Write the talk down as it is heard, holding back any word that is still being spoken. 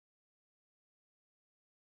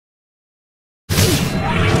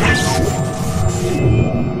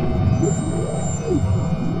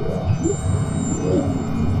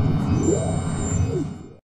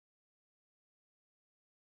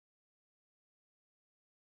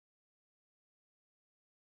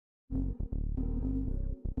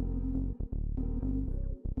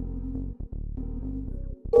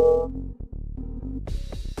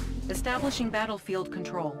Establishing battlefield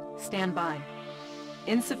control. Stand by.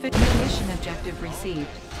 Insufficient mission objective received.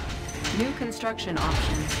 New construction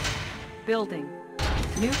options. Building.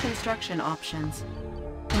 New construction options.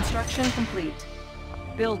 Construction complete.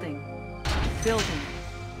 Building. Building.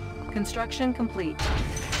 Construction complete.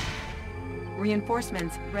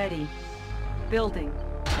 Reinforcements ready. Building.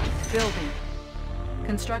 Building.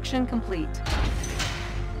 Construction complete.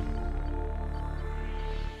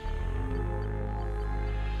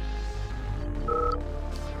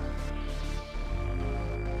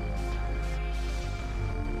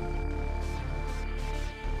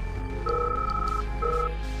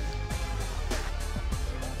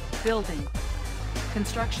 Building.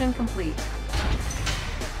 Construction complete.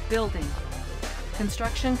 Building.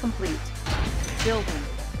 Construction complete. Building.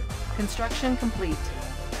 Construction complete.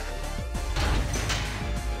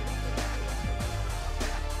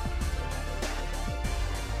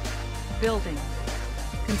 Building.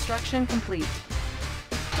 Construction complete.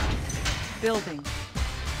 Building.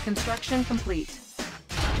 Construction complete.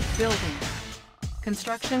 Building.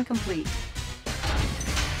 Construction complete.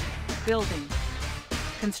 Building.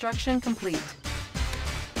 Construction complete.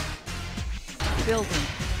 Building.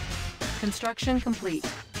 Construction complete.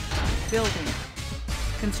 Building.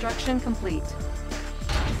 Construction complete.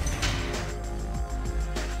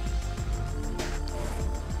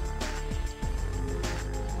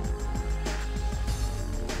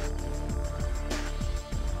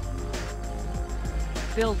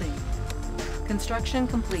 Building. Construction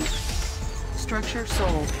complete. Structure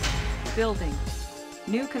sold. Building.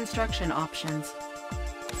 New construction options.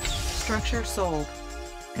 Structure sold.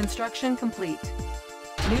 Construction complete.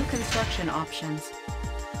 New construction options.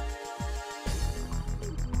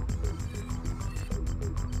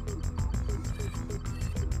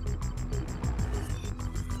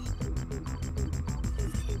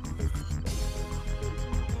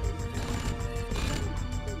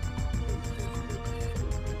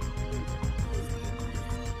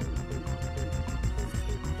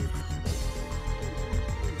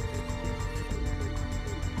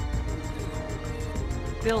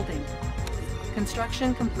 Building.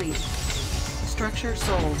 Construction complete. Structure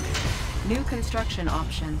sold. New construction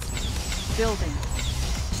options. Building.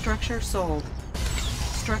 Structure sold.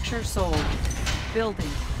 Structure sold. Building.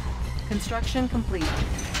 Construction complete.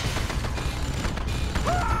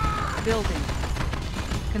 Building.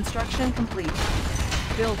 Construction complete.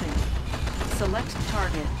 Building. Select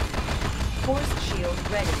target. Force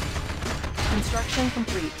shield ready. Construction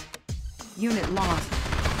complete. Unit lost.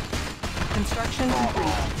 Construction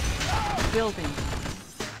complete. Building.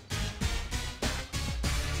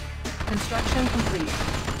 Construction complete.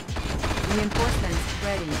 Reinforcements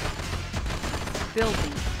ready.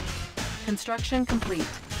 Building. Construction complete.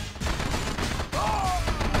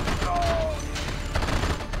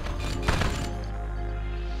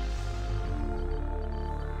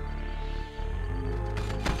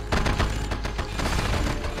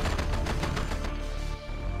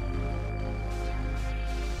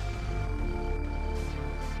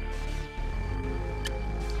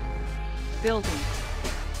 Building.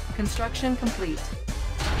 Construction complete.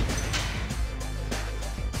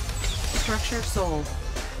 Structure sold.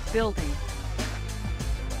 Building.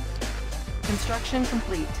 Construction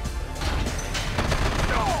complete.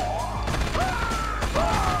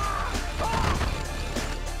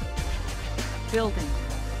 Building.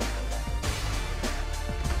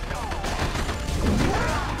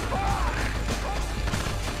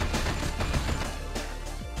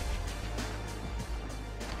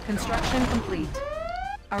 Construction complete.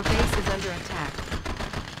 Our base is under attack.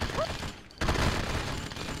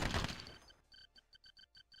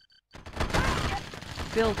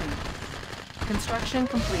 Building. Construction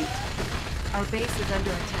complete. Our base is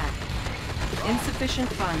under attack. Insufficient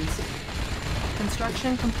funds.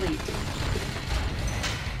 Construction complete.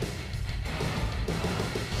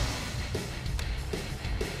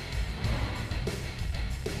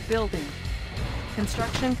 Building.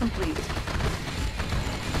 Construction complete.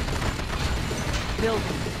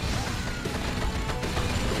 Building.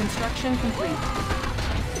 Construction complete.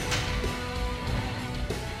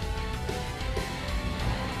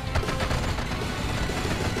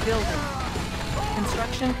 Building.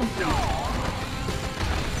 Construction complete.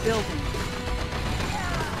 Building.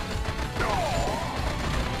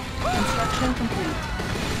 Construction complete.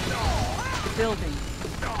 Building.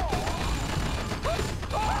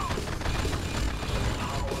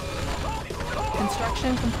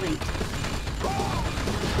 Construction complete.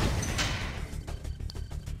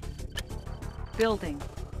 Building.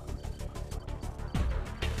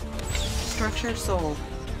 Structure sold.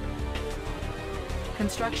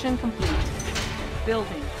 Construction complete.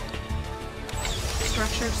 Building.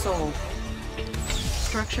 Structure sold.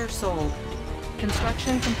 Structure sold.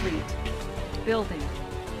 Construction complete. Building.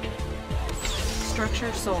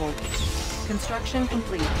 Structure sold. Construction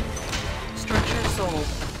complete. Structure sold.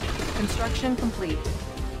 Construction complete.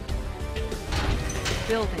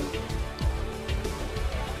 Building.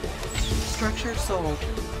 Structure sold.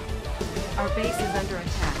 Our base is under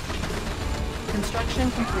attack. Construction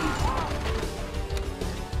complete.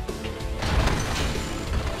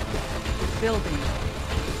 Building.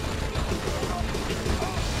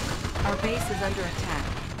 Our base is under attack.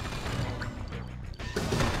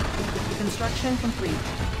 Construction complete.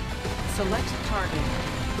 Select target.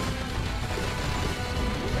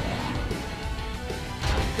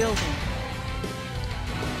 Building.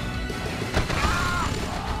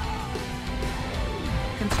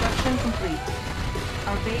 Construction complete.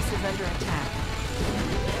 Our base is under attack.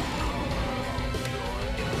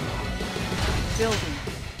 Building.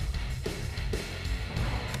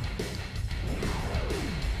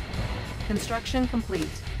 Construction complete.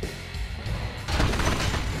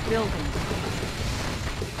 Building.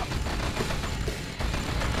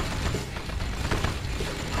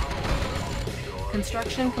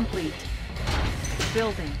 Construction complete.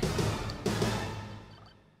 Building.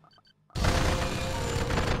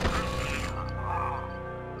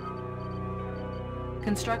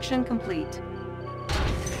 Construction complete.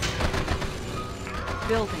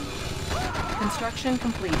 Building. Construction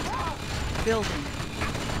complete. Building.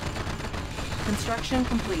 Construction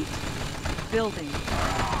complete. Building.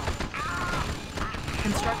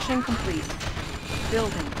 Construction complete.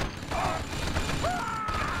 Building.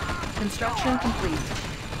 Construction complete.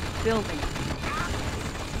 Building.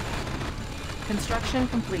 Construction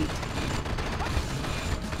complete.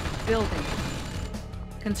 Building.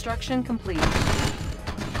 Construction complete.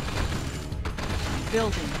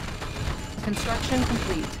 Building. Construction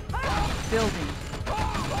complete. Building.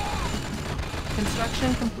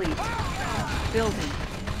 Construction complete. Building.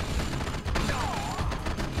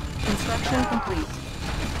 Construction complete.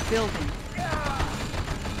 Building.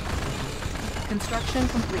 Construction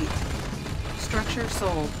complete. Structure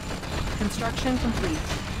sold. Construction complete.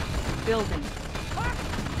 Building.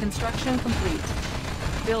 Construction complete.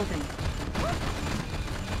 Building.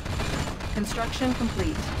 Construction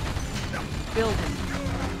complete. Building.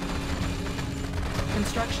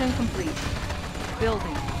 Construction complete.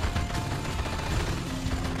 Building.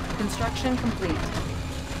 Construction complete.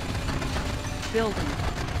 Building.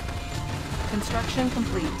 Construction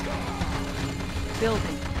complete.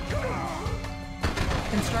 Building.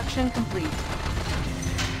 Construction complete.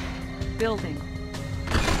 Building.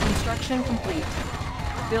 Construction complete.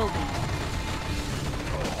 Building.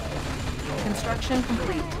 Construction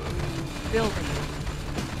complete. Building.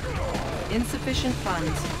 Insufficient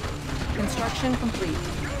funds. Construction complete.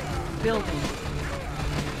 Building.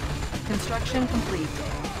 Construction complete.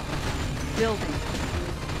 Building.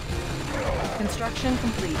 Construction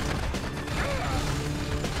complete.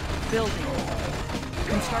 Building.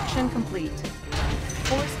 Construction complete.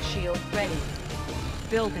 Force shield ready.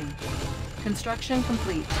 Building. Construction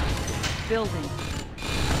complete. Building.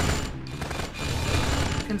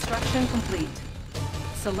 Construction complete.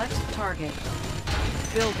 Select target.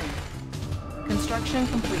 Building. Construction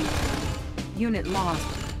complete. Unit lost.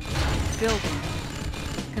 Building.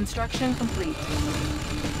 Construction complete.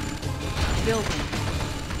 Building.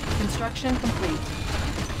 Construction complete.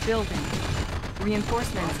 Building.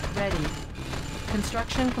 Reinforcements ready.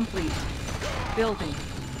 Construction complete. Building.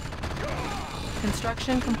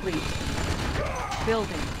 Construction complete.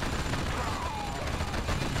 Building.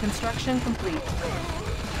 Construction complete.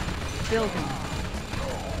 Building.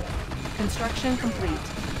 Construction complete.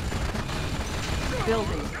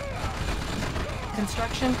 Building.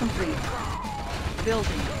 Construction complete.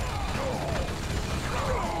 Building.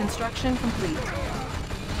 Construction complete.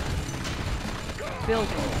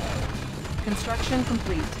 Building. Construction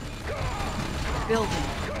complete. Building.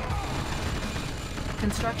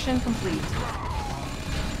 Construction complete.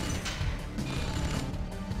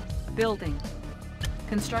 Building.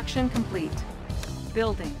 Construction complete.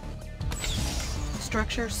 Building.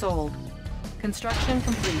 Structure sold. Construction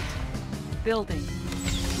complete. Building.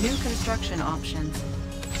 New construction options.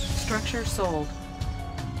 Structure sold.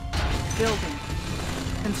 Building.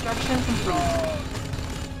 Construction complete.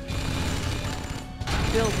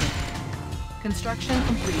 Building. Construction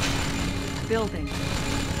complete. Building.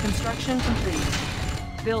 Construction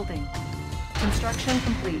complete. Building. Construction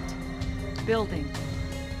complete. Building.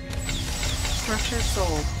 Structure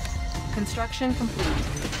sold. Construction complete.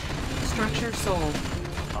 Structure sold.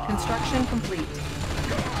 Construction complete.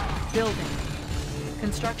 Building.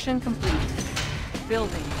 Construction complete.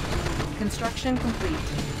 Building. Construction complete.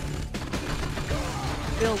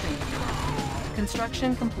 Building.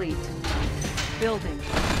 Construction complete. Building.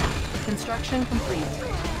 Construction complete.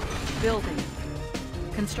 Building.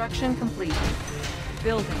 Construction complete.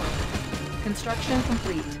 Building. Construction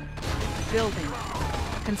complete. Building.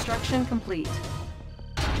 Construction complete.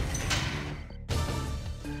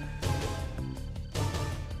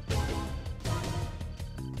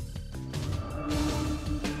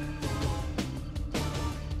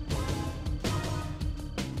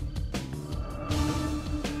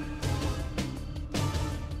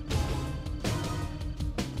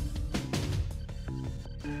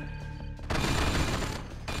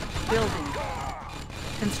 Building.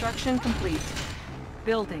 Construction complete.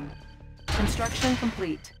 Building. Construction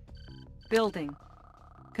complete. Building.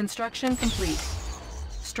 Construction complete.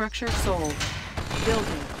 Structure sold.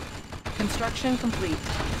 Building. Construction complete.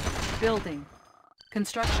 Building.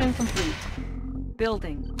 Construction complete.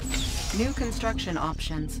 Building. New construction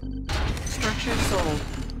options. Structure sold.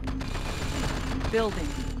 Building.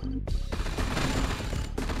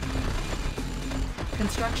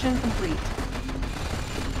 Construction complete.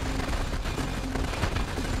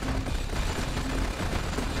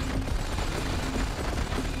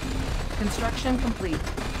 Construction complete.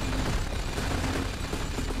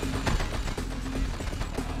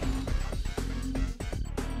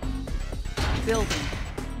 Building.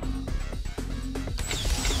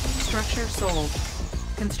 Structure sold.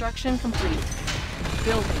 Construction complete.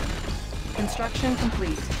 Building. Construction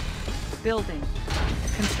complete. Building.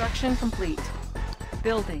 Construction complete.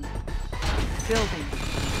 Building. Building.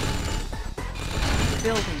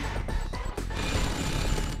 Building.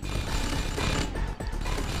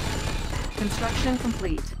 Construction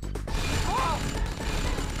complete.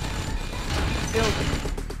 Building.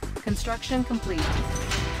 Construction complete.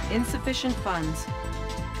 Insufficient funds.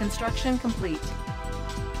 Construction complete.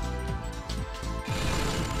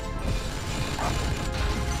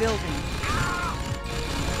 Building.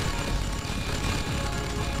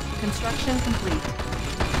 Construction complete.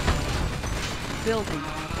 Building.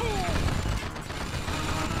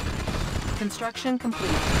 Construction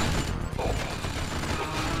complete.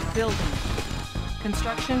 Building.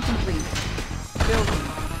 Construction complete. Building.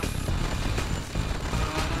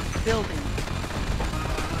 Building.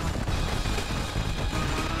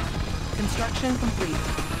 Construction complete.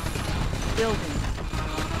 Building.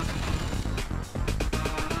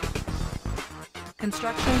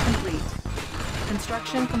 Construction complete.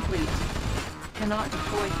 Construction complete. Cannot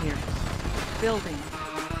deploy here. Building.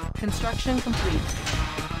 Construction complete.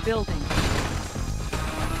 Building.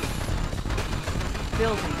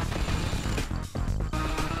 Building.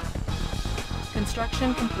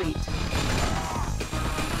 Construction complete.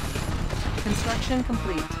 Construction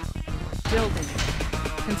complete. Building.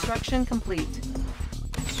 Construction complete.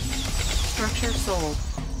 Structure sold.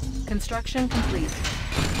 Construction complete.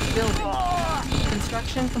 Building.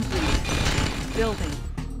 Construction complete. Building.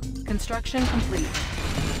 Construction complete.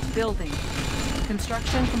 Building.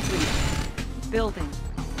 Construction complete. Building.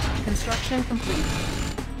 Construction complete.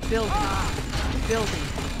 Building. Building.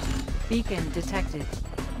 Beacon detected.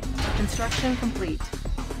 Construction complete.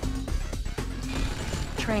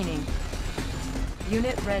 Training.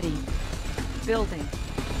 Unit ready. Building.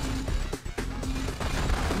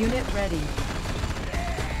 Unit ready.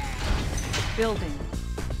 Building.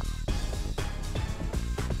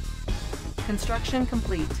 Construction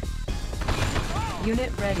complete.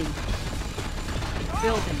 Unit ready.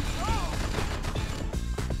 Building.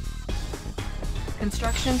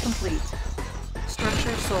 Construction complete.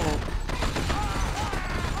 Structure sold.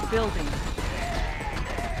 Building.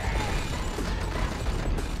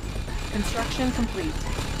 Construction complete.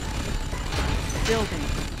 Building.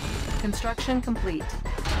 Construction complete.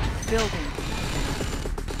 Building.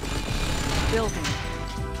 Building.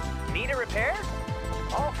 Need a repair?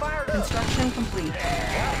 All fired up. Construction complete.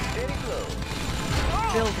 Yeah, steady flow.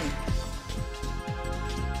 Building.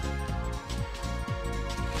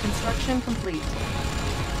 Construction complete.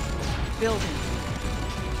 Building.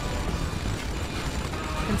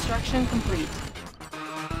 Construction complete.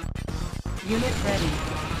 Unit ready.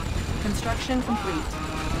 Construction complete.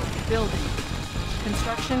 Building.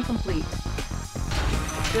 Construction complete.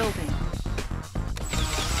 Building.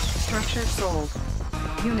 Structure sold.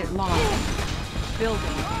 Unit lost.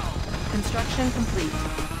 Building. Construction complete.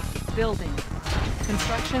 Building.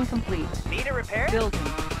 Construction complete. Need a repair? Building.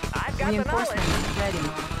 I've got the knowledge. Reinforcements ready.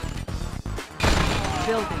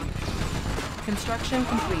 Building. Construction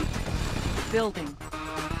complete. Building.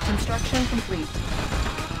 Construction complete.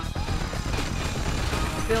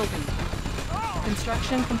 Building.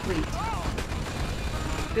 Construction complete.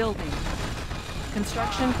 Building.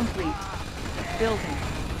 Construction complete. Building.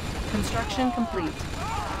 Construction complete.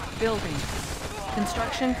 Building.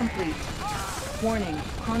 Construction complete. Warning,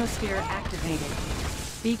 chronosphere activated.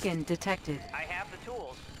 Beacon detected. I have the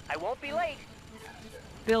tools. I won't be late.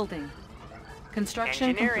 Building.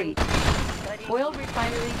 Construction Engineering. complete. Oil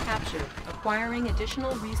refinery captured. Acquiring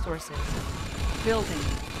additional resources. Building.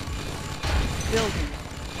 Building.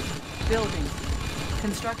 Building.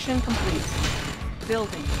 Construction complete.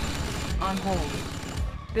 Building. On hold.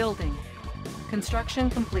 Building. Construction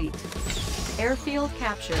complete. Airfield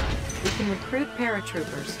captured. We can recruit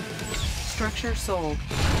paratroopers. Structure sold.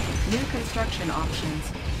 New construction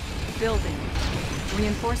options. Building.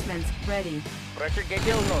 Reinforcements ready. Pressure gauge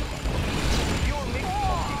normal. Fuel mix.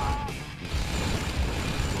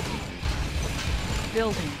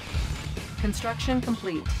 Building. Construction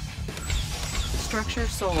complete. Structure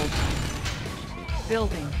sold.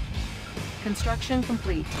 Building. Construction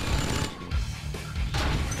complete.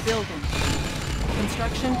 Building.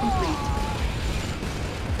 Construction complete.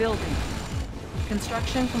 Building.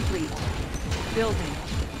 Construction complete. Building.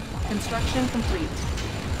 Construction complete.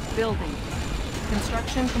 Building.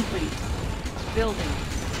 Construction complete. Building.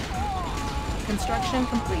 Construction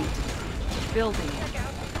complete. Building.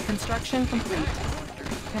 Construction complete.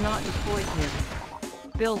 Cannot deploy here.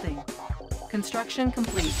 Building. Construction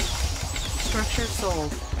complete. Structure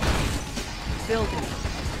sold. Building.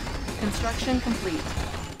 Construction complete.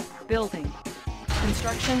 Building.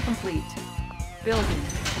 Construction complete. Building.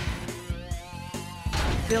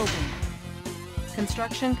 Building.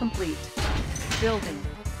 Construction complete. Building.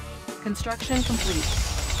 Construction complete.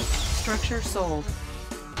 Structure sold.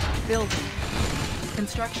 Building.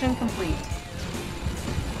 Construction complete.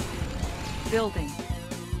 Building.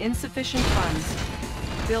 Insufficient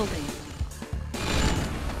funds. Building.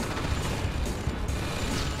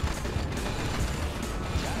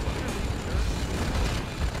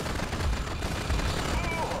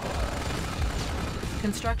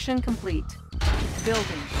 Construction complete.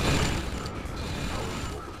 Building.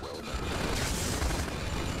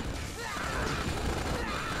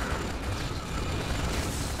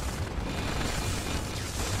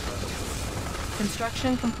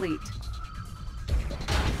 Construction complete.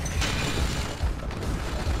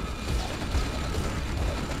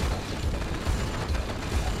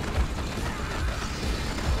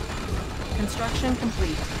 Construction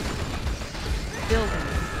complete. Building.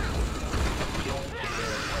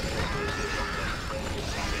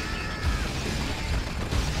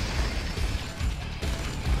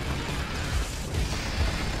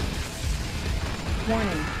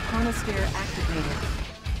 Warning, chronosphere activated.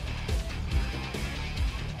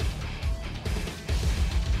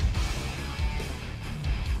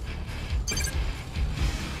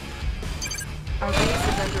 Our base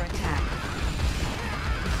is under attack.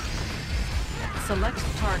 Select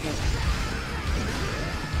target.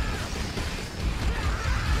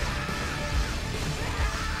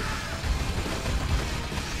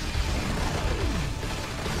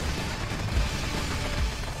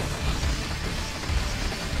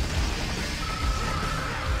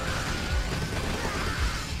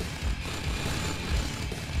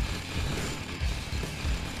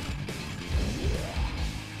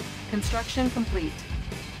 Construction complete.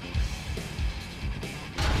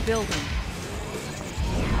 Building.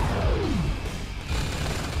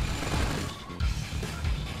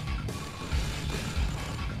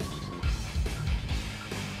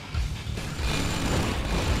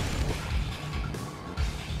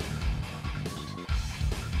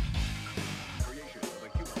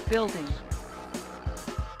 Building.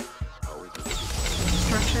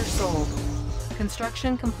 Structure sold.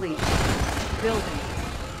 Construction complete. Building.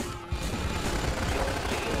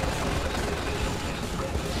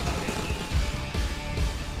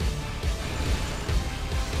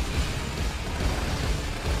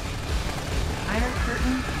 Iron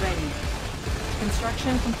curtain ready.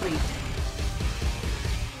 Construction complete.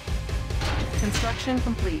 Construction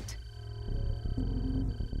complete.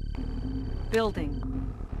 Building.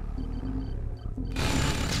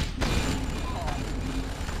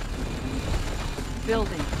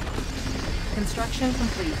 Building. Construction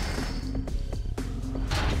complete.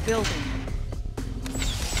 Building.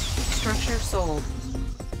 Structure sold.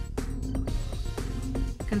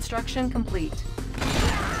 Construction complete.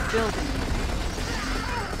 Building.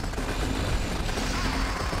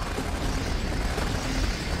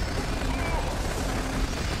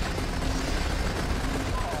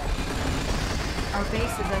 Our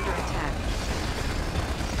base is under attack.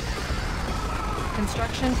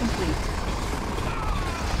 Construction complete.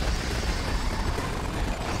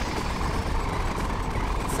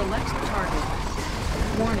 Select target.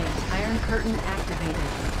 Warning, Iron Curtain activated.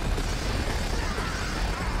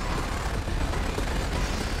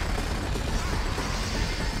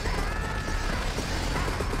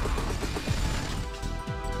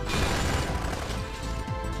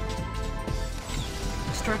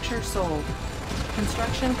 Structure sold.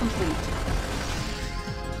 Construction complete.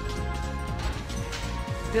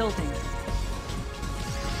 Building.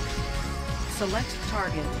 Select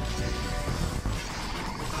target.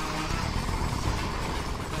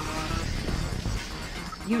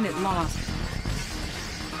 Unit lost.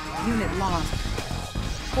 Unit lost.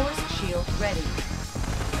 Force shield ready.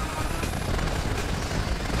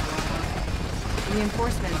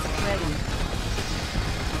 Reinforcements ready.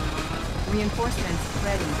 Reinforcements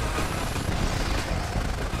ready.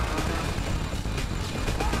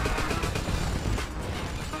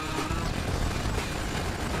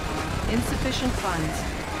 Insufficient funds.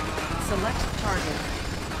 Select target.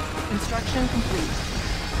 Construction complete.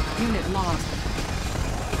 Unit lost.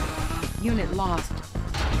 Unit lost.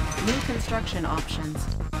 New construction options.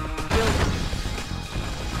 Building.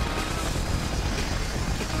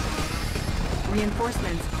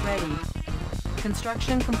 Reinforcements ready.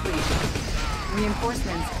 Construction complete.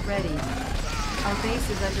 Reinforcements ready. Our base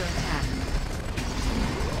is under attack.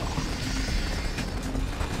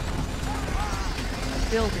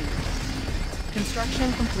 Building.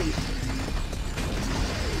 Construction complete.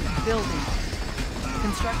 Building.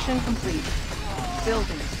 Construction complete.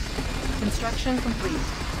 Building. Construction complete.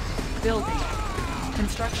 Building.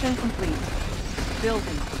 Construction complete.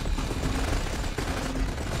 Building.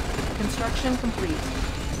 Construction complete.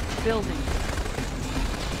 Building.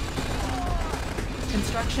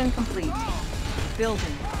 Construction complete.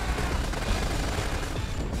 Building.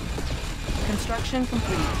 Construction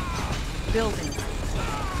complete. Building.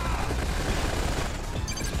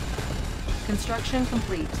 Construction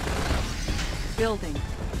complete. Building.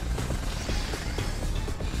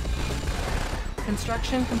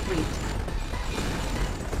 Construction complete.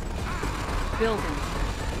 Building.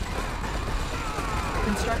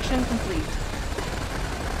 Construction complete.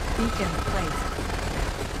 Beacon placed.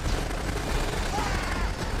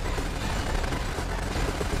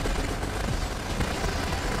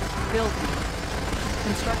 Building.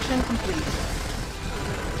 Construction complete.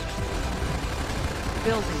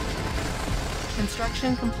 Building.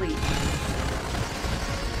 Construction complete.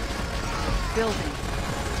 Building.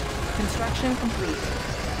 Construction complete.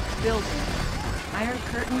 Building. Iron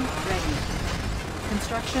curtain ready.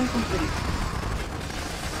 Construction complete.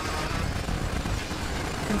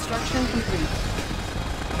 Construction complete.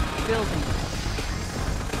 Building.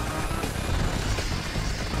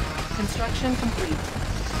 Construction complete.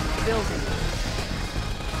 Building.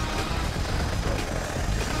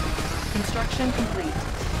 Construction complete.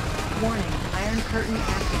 Warning, Iron Curtain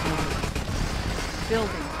activated.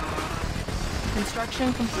 Building.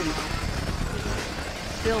 Construction complete.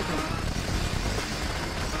 Building.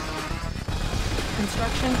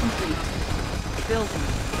 Construction complete. Building.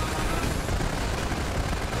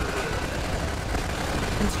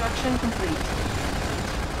 Construction complete.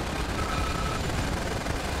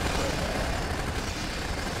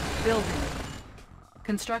 Building.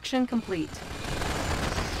 Construction complete.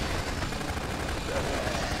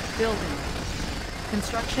 Building.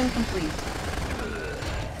 Construction complete.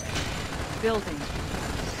 Building.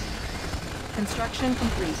 Construction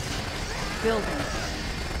complete. Building.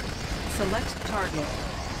 Select target.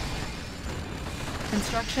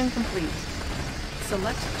 Construction complete.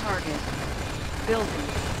 Select target. Building.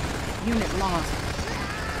 Unit lost.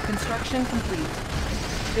 Construction complete.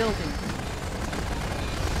 Building.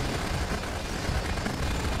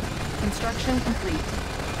 Construction complete.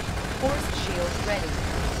 Force shield ready.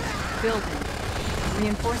 Building.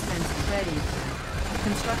 Reinforcements ready.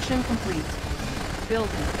 Construction complete.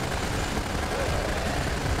 Building.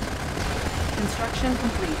 Construction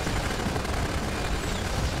complete.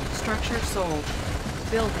 Structure sold.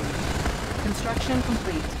 Building. Construction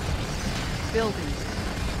complete. Building.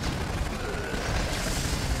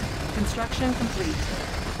 Construction complete.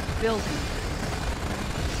 Building.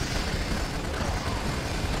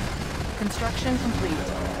 Construction complete.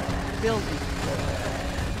 Building.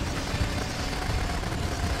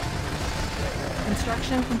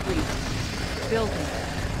 Construction complete. Building.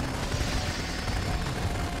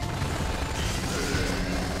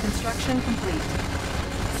 Construction complete.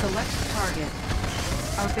 Select target.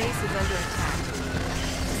 Our base is under attack.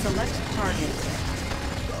 Select target.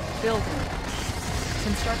 Building.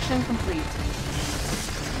 Construction complete.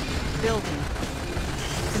 Building.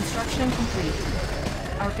 Construction complete.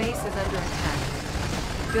 Our base is under attack.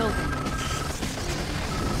 Building.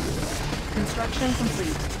 Construction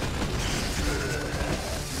complete.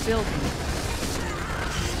 Building.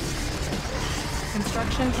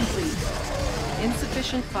 Construction complete.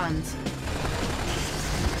 Insufficient funds.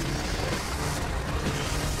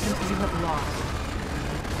 You have lost.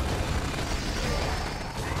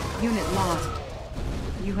 Unit lost.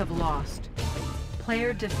 You have lost.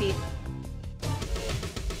 Player defeat.